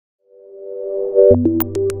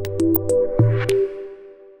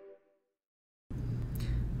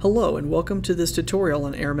Hello and welcome to this tutorial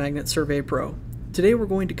on Airmagnet Survey Pro. Today we're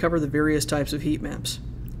going to cover the various types of heat maps.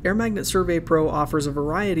 Airmagnet Survey Pro offers a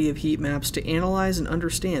variety of heat maps to analyze and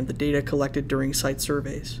understand the data collected during site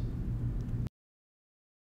surveys.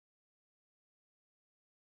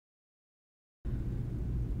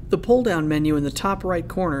 The pull-down menu in the top right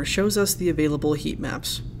corner shows us the available heat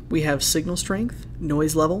maps. We have signal strength,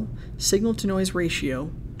 noise level, signal-to-noise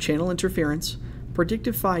ratio, channel interference,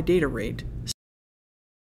 predictive phi data rate,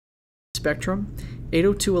 spectrum,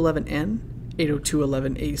 802.11n,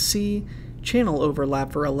 802.11ac, channel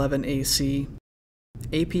overlap for 11ac,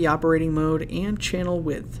 AP operating mode, and channel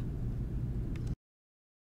width.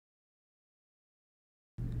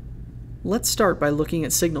 Let's start by looking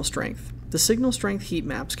at signal strength. The signal strength heat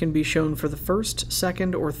maps can be shown for the first,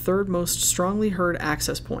 second, or third most strongly heard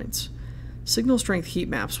access points. Signal strength heat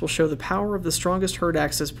maps will show the power of the strongest heard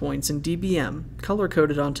access points in dBm,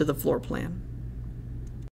 color-coded onto the floor plan.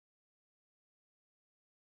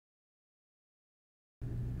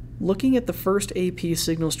 Looking at the first AP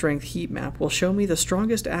signal strength heat map will show me the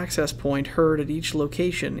strongest access point heard at each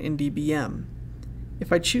location in dBm.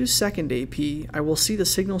 If I choose second AP, I will see the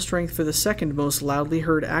signal strength for the second most loudly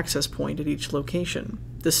heard access point at each location.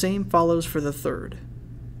 The same follows for the third.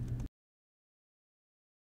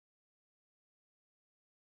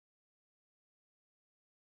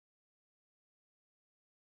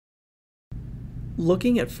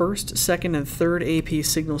 Looking at first, second, and third AP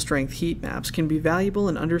signal strength heat maps can be valuable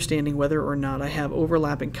in understanding whether or not I have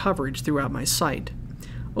overlapping coverage throughout my site.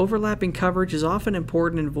 Overlapping coverage is often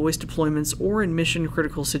important in voice deployments or in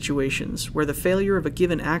mission-critical situations, where the failure of a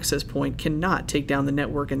given access point cannot take down the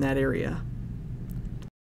network in that area.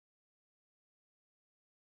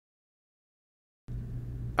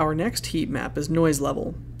 Our next heat map is noise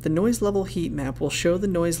level. The noise level heat map will show the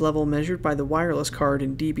noise level measured by the wireless card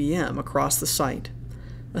in dBm across the site.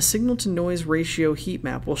 A signal-to-noise ratio heat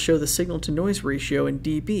map will show the signal-to-noise ratio in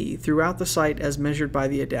dB throughout the site as measured by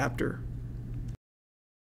the adapter.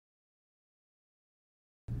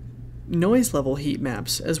 Noise level heat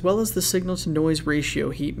maps, as well as the signal-to-noise ratio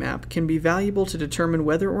heat map, can be valuable to determine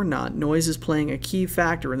whether or not noise is playing a key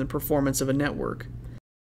factor in the performance of a network.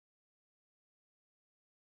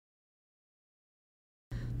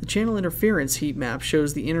 The channel interference heat map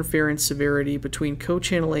shows the interference severity between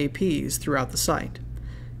co-channel APs throughout the site.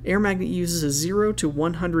 Airmagnet uses a 0 to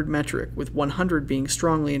 100 metric, with 100 being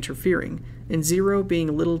strongly interfering, and 0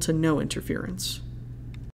 being little to no interference.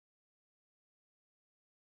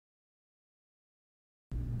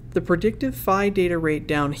 The predictive phi data rate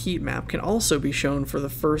down heat map can also be shown for the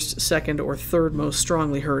first, second, or third most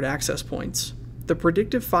strongly heard access points. The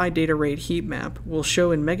predictive phi data rate heat map will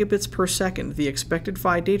show in megabits per second the expected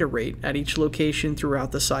phi data rate at each location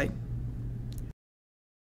throughout the site.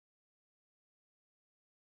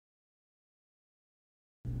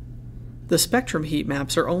 The spectrum heat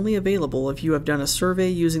maps are only available if you have done a survey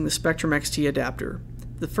using the Spectrum XT adapter.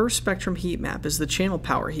 The first spectrum heat map is the channel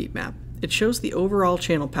power heat map. It shows the overall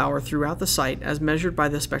channel power throughout the site as measured by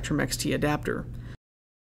the Spectrum XT adapter.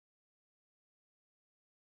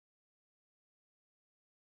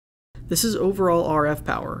 This is overall RF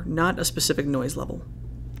power, not a specific noise level.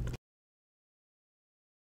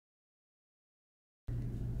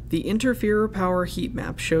 The interferer power heat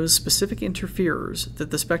map shows specific interferers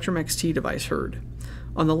that the Spectrum XT device heard.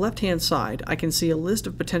 On the left-hand side, I can see a list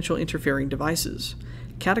of potential interfering devices.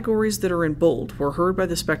 Categories that are in bold were heard by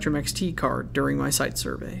the Spectrum XT card during my site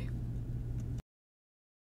survey.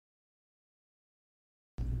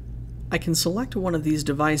 I can select one of these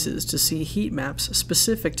devices to see heat maps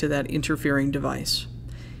specific to that interfering device.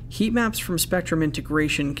 Heat maps from Spectrum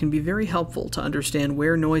integration can be very helpful to understand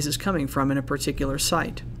where noise is coming from in a particular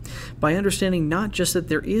site. By understanding not just that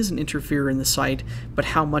there is an interferer in the site, but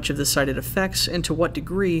how much of the site it affects and to what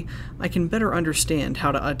degree, I can better understand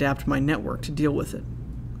how to adapt my network to deal with it.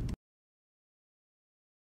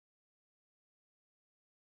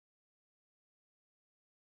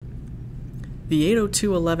 The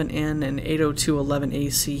 802.11n and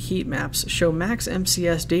 802.11ac heat maps show max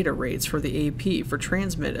MCS data rates for the AP for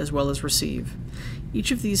transmit as well as receive.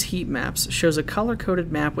 Each of these heat maps shows a color-coded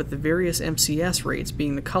map with the various MCS rates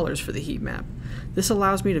being the colors for the heat map. This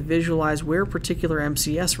allows me to visualize where particular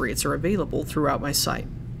MCS rates are available throughout my site.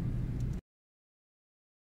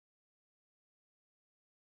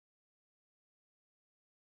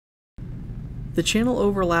 The channel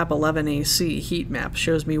overlap 11AC heat map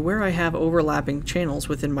shows me where I have overlapping channels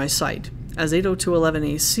within my site, as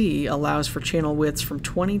 802.11ac allows for channel widths from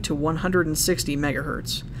 20 to 160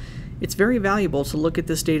 MHz. It's very valuable to look at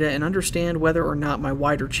this data and understand whether or not my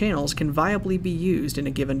wider channels can viably be used in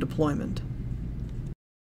a given deployment.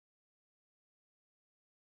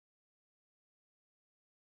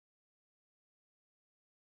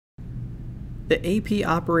 The AP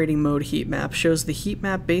operating mode heat map shows the heat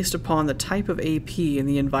map based upon the type of AP in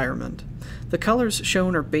the environment. The colors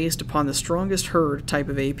shown are based upon the strongest herd type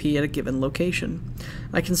of AP at a given location.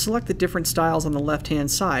 I can select the different styles on the left-hand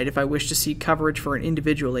side if I wish to see coverage for an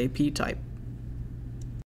individual AP type.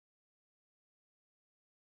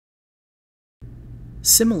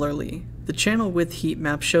 Similarly, the channel width heat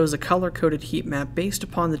map shows a color-coded heat map based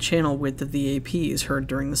upon the channel width of the APs heard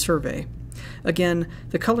during the survey. Again,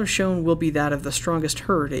 the color shown will be that of the strongest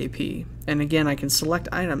herd AP, and again I can select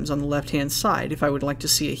items on the left-hand side if I would like to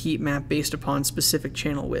see a heat map based upon specific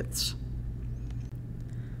channel widths.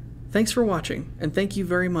 Thanks for watching, and thank you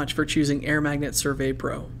very much for choosing Airmagnet Survey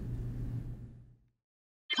Pro.